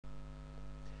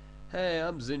Hey,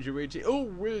 I'm Zinju18. Oh,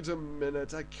 wait a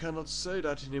minute, I cannot say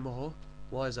that anymore.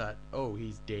 Why is that? Oh,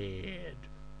 he's dead.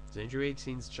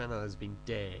 Zinju18's channel has been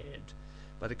dead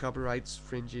by the copyrights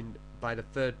infringing by the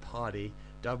third party,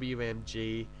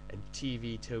 WMG and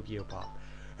TV Tokyo Pop.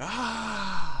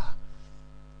 Ah!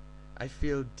 I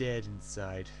feel dead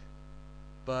inside.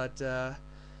 But,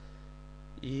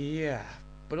 yeah.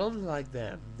 But unlike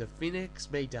them, the phoenix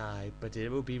may die, but it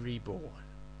will be reborn.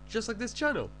 Just like this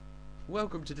channel.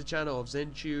 Welcome to the channel of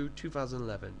Zenchu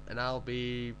 2011, and I'll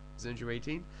be Zenchu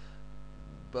 18.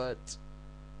 But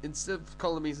instead of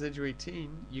calling me Zenchu 18,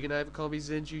 you can either call me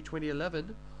Zenchu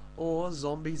 2011 or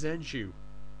Zombie Zenchu,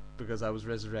 because I was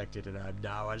resurrected and I'm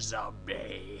now a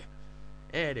zombie.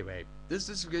 Anyway, this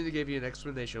is going to give you an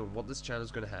explanation of what this channel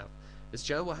is going to have. This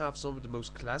channel will have some of the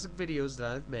most classic videos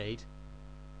that I've made.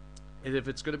 And if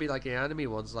it's going to be like the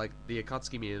anime ones, like the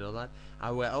Akatsuki me and all that,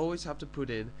 I will always have to put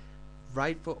in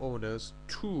rightful owners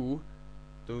to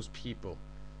those people.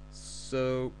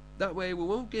 So that way we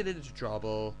won't get into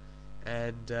trouble,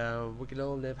 and we can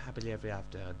all live happily ever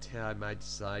after until I might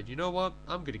decide, you know what,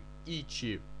 I'm going to eat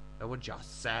you. I want your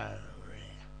soul.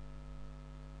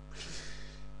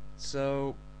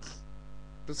 So,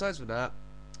 besides from that,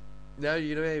 now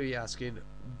you may be asking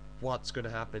what's going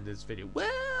to happen in this video.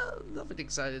 Well, nothing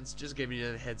exciting, it's just giving you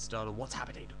a head start on what's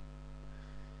happening.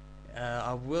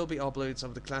 I will be uploading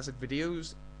some of the classic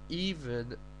videos,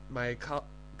 even my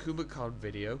KumaCon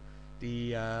video,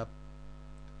 the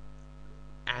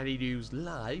Annie News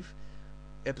Live,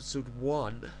 episode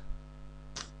 1,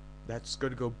 that's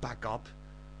going to go back up.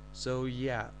 So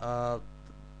yeah,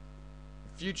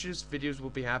 future videos will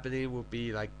be happening, will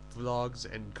be like vlogs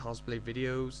and cosplay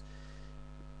videos.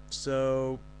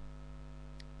 So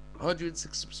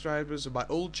 106 subscribers on my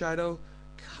old channel,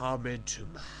 come into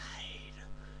mine.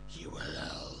 You will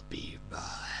all be mine.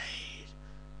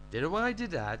 Don't know why I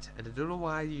did that, and I don't know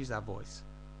why I used that voice.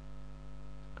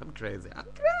 I'm crazy. I'm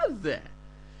crazy.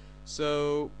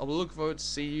 So I will look forward to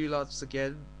seeing you lots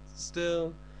again.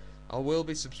 Still, I will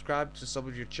be subscribed to some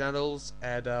of your channels,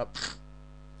 and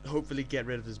hopefully get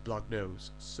rid of this blocked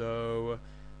nose. So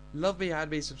love me, add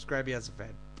me, subscribe me as a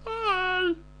fan.